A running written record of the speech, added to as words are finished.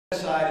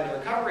side of the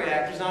Recovery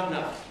Act is not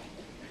enough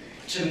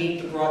to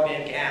meet the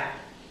broadband gap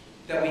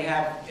that we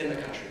have in the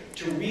country,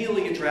 to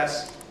really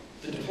address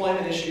the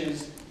deployment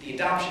issues, the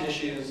adoption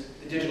issues,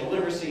 the digital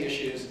literacy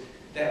issues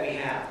that we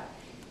have.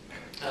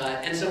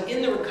 And so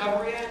in the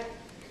Recovery Act,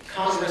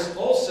 Congress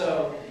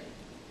also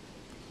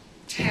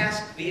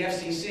tasked the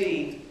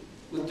FCC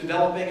with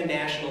developing a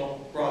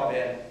national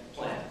broadband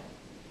plan.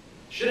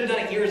 Should have done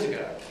it years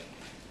ago.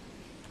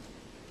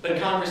 But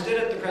Congress did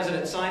it, the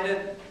President signed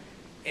it,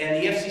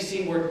 and the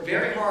FCC worked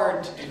very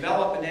hard to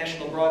develop a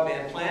national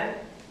broadband plan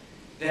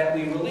that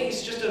we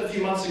released just a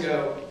few months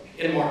ago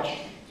in March.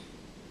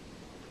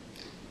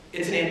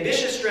 It's an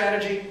ambitious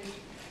strategy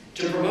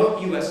to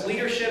promote U.S.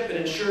 leadership and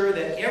ensure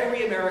that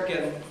every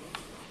American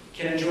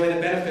can enjoy the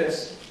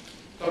benefits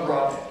of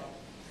broadband.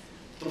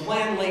 The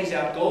plan lays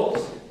out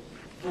goals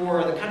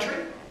for the country,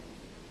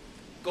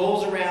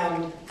 goals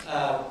around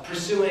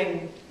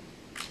pursuing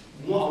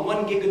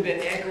 1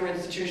 gigabit anchor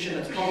institution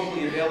that's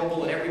publicly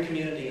available in every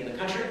community in the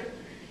country,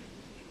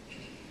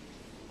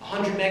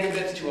 100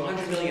 megabits to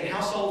 100 million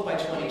households by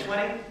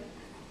 2020,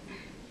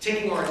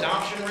 taking our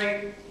adoption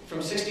rate from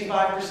 65%,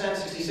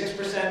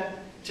 66%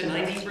 to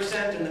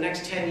 90% in the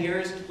next 10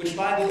 years, which,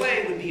 by the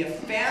way, would be a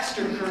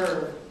faster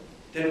curve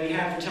than we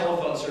have for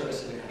telephone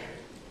service in the country.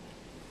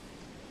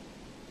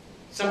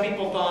 Some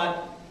people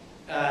thought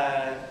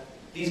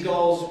these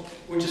goals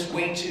were just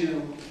way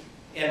too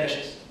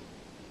ambitious.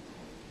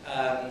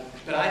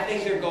 But I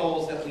think they're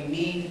goals that we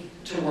need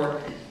to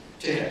work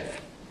to hit.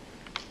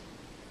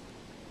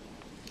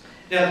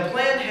 Now, the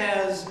plan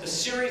has a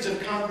series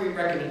of concrete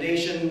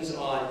recommendations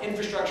on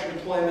infrastructure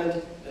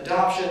deployment,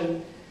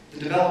 adoption, the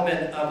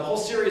development of a whole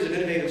series of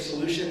innovative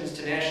solutions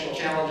to national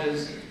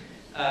challenges.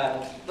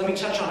 Let me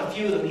touch on a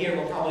few of them here.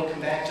 We'll probably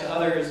come back to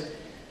others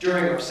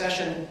during our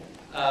session.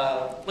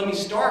 Let me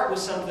start with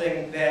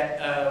something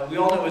that we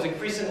all know is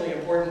increasingly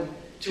important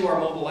to our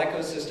mobile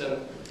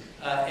ecosystem,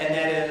 and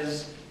that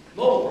is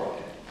mobile broadband.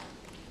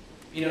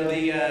 You know,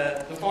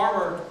 the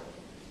farmer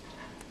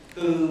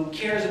who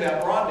cares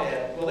about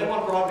broadband, well, they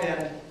want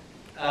broadband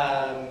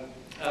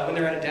when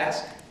they're at a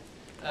desk,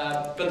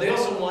 but they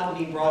also want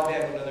and need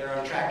broadband when they're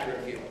on a tractor in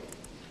a field.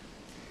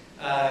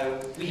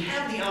 We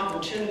have the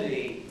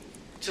opportunity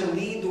to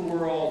lead the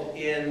world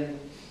in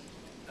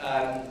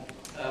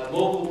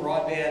mobile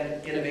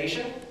broadband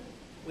innovation.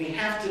 We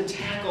have to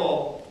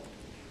tackle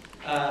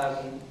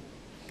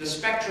the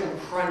spectrum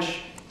crunch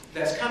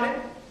that's coming,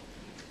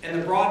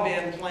 and the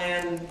broadband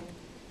plan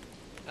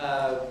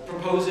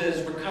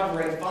proposes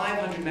recovering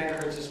 500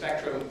 megahertz of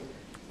spectrum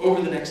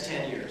over the next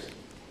 10 years.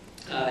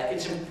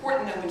 It's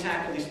important that we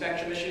tackle these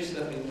spectrum issues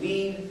so that we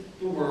lead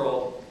the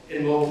world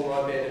in mobile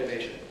broadband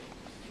innovation.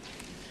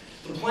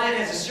 The plan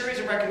has a series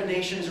of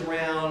recommendations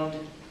around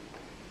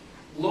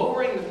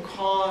lowering the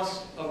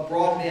cost of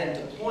broadband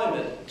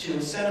deployment to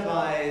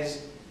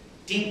incentivize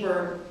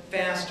deeper,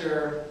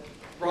 faster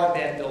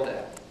broadband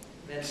build-out.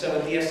 And so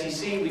at the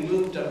FCC, we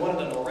moved on one of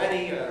them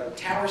already, a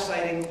tower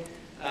siting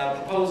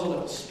proposal that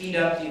will speed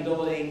up the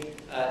ability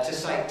to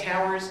site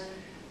towers.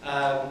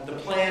 The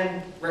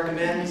plan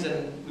recommends,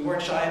 and we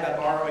weren't shy about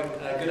borrowing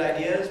good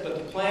ideas, but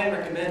the plan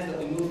recommends that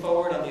we move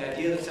forward on the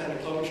idea that Senator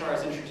Klobuchar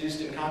has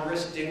introduced in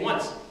Congress, dig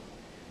once.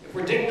 If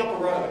we're digging up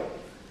a road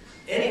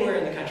anywhere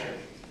in the country,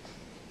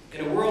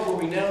 in a world where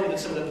we know that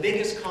some of the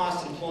biggest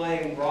costs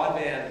employing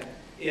broadband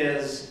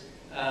is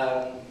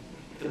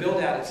the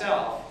build-out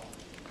itself,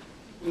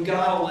 we've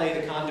got to lay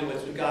the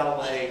conduits, we've got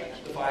to lay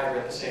the fiber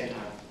at the same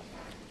time.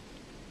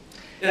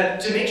 Now,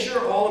 to make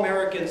sure all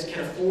Americans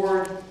can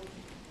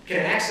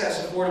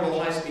access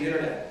affordable high-speed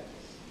internet,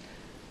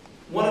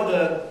 one of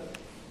the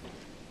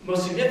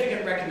most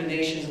significant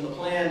recommendations in the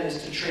plan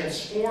is to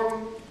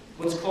transform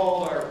what's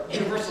called our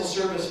Universal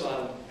Service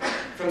Fund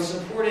from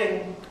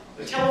supporting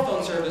the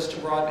telephone service to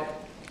broadband.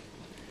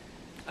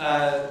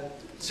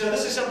 So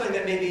this is something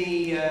that may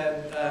be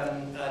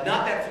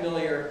not that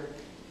familiar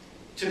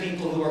to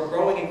people who are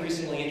growing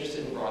increasingly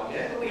interested in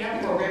broadband, but we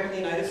have a program in the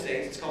United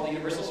States. It's called the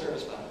Universal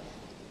Service Fund.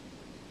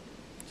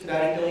 It's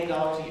about $8 billion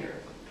a year.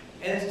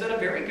 And it's done a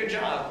very good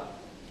job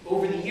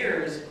over the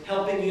years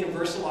helping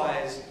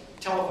universalize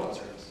telephone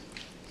service.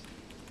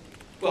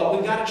 Well,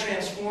 we've got to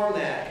transform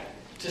that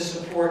to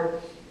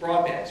support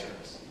broadband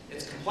service.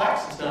 It's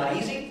complex, it's not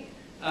easy,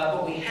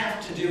 but we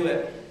have to do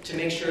it to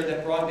make sure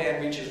that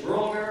broadband reaches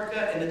rural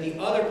America and that the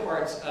other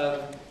parts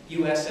of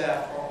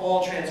USF are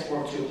all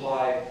transformed to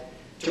apply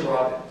to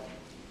broadband.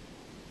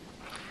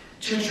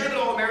 To ensure that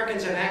all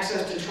Americans have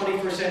access to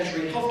 21st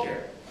century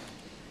healthcare,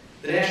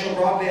 the National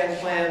Broadband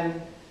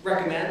Plan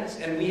recommends,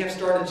 and we have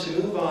started to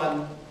move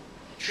on,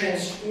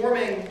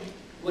 transforming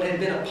what had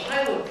been a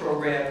pilot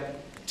program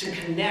to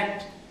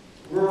connect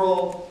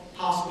rural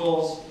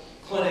hospitals,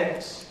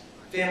 clinics,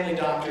 family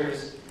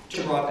doctors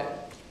to broadband.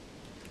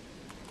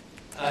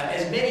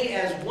 As many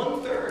as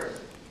 1/3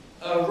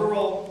 of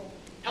rural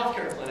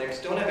healthcare clinics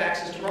don't have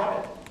access to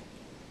broadband.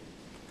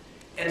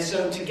 And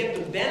so to get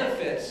the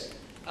benefits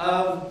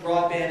of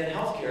broadband in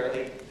healthcare,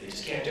 they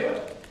just can't do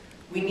it.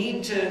 We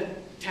need to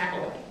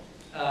tackle it.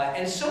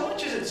 And so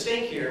much is at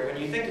stake here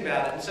when you think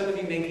about it, and some of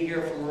you may be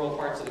here from rural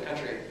parts of the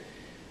country.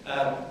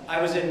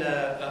 I was in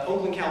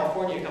Oakland,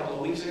 California a couple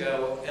of weeks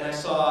ago, and I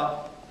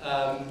saw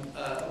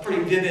a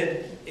pretty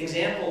vivid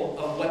example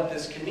of what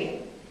this can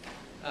mean.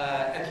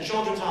 At the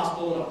Children's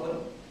Hospital in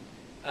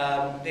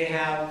Oakland, they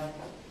have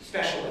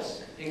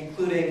specialists,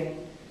 including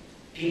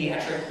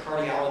pediatric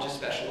cardiologist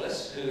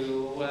specialists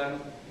who, well,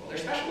 they're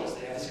specialists.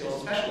 They have the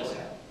skills that specialists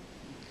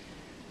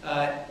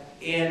have.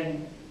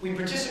 And we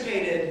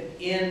participated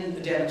in a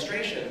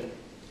demonstration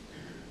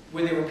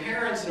where there were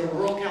parents in a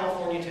rural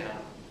California town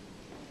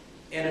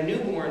and a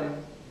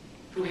newborn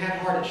who had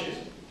heart issues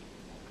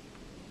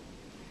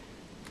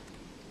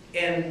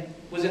and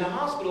was in a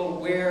hospital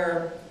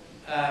where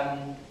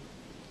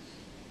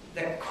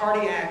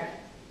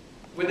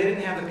where they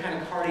didn't have the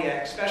kind of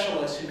cardiac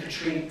specialists who could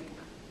treat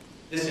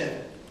this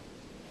infant.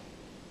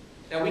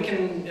 Now we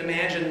can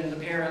imagine the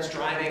parents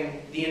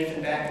driving the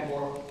infant back and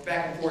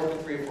forth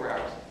for 3 or 4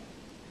 hours.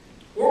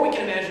 Or we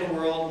can imagine a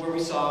world where we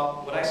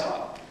saw what I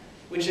saw,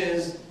 which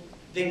is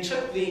they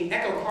took the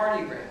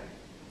echocardiogram,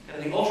 kind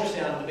of the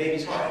ultrasound of the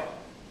baby's heart,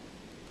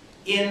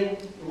 in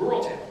a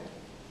rural town.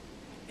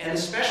 And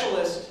the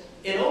specialist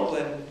in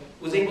Oakland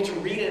was able to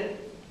read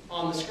it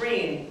on the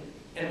screen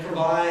and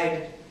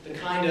provide the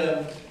kind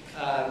of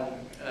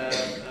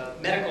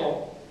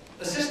medical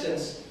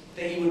assistance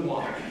that you would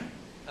want.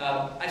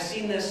 I've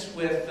seen this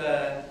with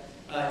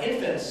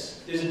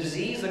infants. There's a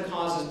disease that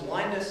causes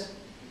blindness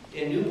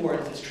in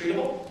newborns that's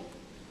treatable.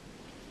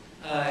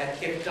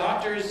 If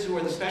doctors who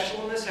are the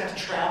specialists have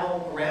to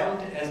travel around,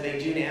 as they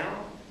do now,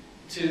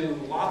 to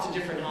lots of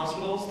different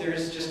hospitals,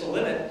 there's just a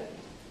limit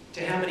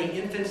to how many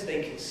infants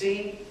they can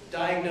see,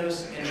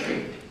 diagnose, and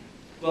treat.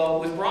 Well,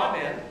 with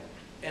broadband,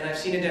 and I've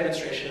seen a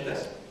demonstration of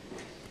this,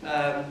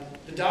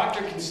 the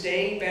doctor can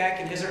stay back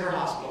in his or her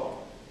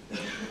hospital,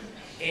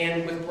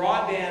 and with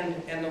broadband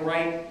and the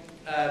right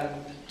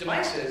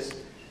devices,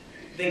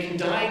 they can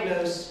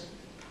diagnose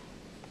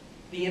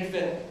the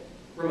infant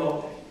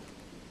remotely.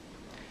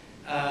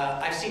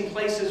 I've seen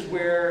places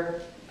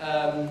where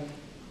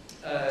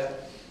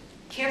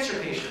cancer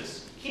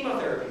patients,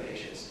 chemotherapy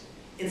patients,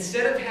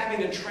 instead of having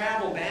to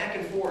travel back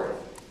and forth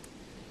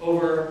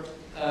over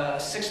a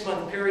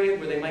 6-month period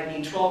where they might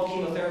need 12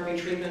 chemotherapy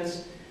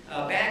treatments,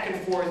 back and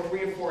forth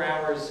 3 or 4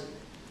 hours,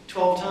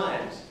 12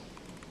 times.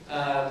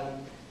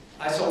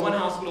 I saw one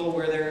hospital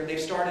where they've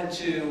started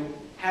to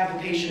have the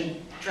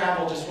patient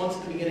travel just once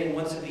at the beginning,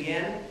 once at the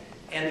end,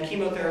 and the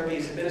chemotherapy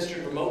is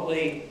administered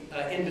remotely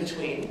in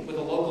between with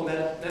a local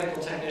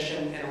medical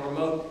technician and a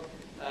remote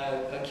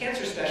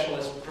cancer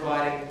specialist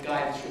providing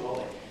guidance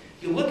remotely.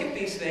 You look at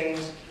these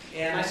things,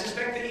 and I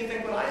suspect that you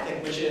think what I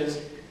think, which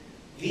is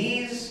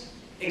these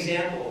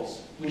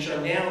examples, which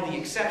are now the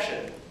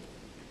exception,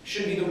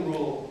 should be the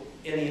rule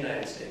in the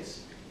United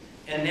States.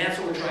 And that's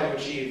what we're trying to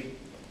achieve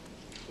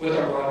with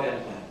our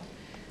broadband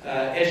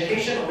plan.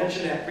 Education, I'll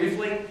mention that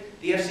briefly.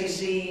 The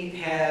FCC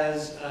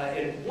has,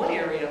 in one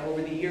area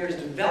over the years,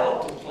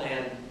 developed a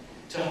plan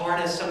to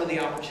harness some of the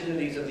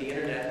opportunities of the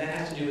internet, and that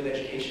has to do with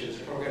education. There's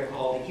a program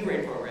called the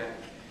E-rate program,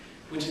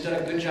 which has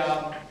done a good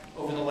job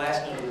over the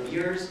last number of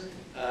years,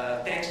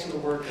 thanks to the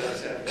work of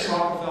Senator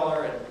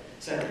Rockefeller and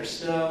Senator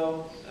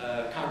Snow,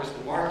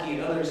 Congressman Markey,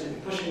 and others who've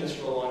been pushing this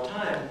for a long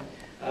time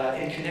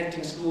in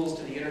connecting schools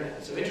to the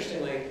internet. So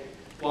interestingly,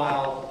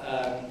 while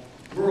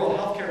rural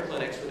healthcare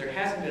clinics, where there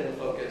hasn't been the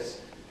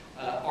focus,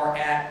 are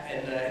at,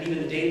 and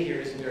even the data here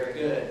isn't very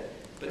good,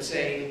 but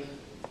say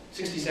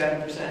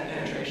 67%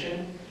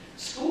 penetration,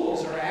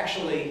 schools are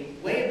actually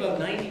way above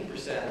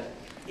 90%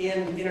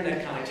 in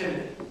internet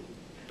connectivity.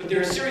 But there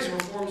are a series of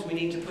reforms we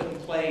need to put in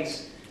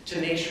place to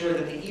make sure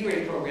that the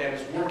E-rate program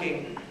is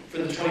working for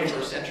the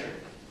 21st century.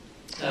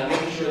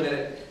 Making sure that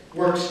it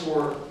works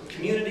for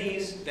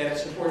communities, that it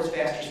supports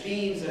faster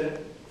speeds, that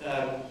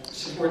it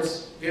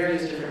supports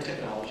various different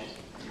technologies.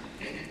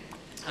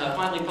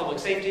 Finally, public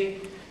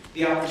safety.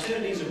 The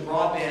opportunities of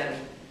broadband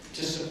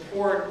to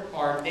support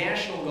our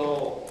national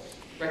goal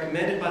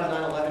recommended by the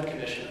 9/11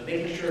 Commission of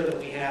making sure that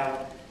we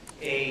have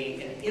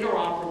an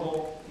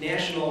interoperable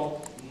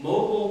national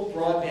mobile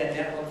broadband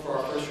network for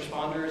our first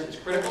responders is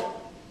critical.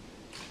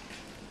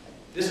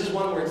 This is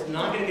one where it's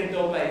not going to get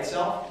built by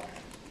itself.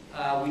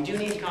 We do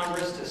need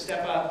Congress to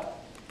step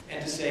up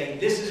and to say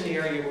this is an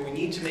area where we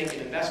need to make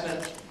an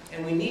investment,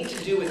 and we need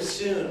to do it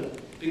soon,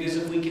 because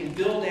if we can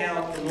build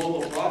out the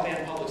mobile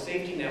broadband public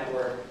safety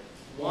network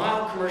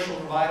while commercial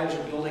providers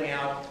are building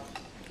out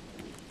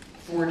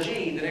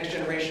 4G, the next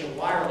generation of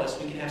wireless,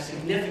 we can have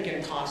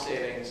significant cost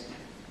savings.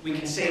 We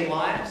can save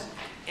lives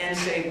and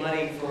save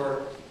money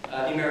for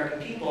the American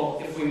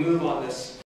people if we move on this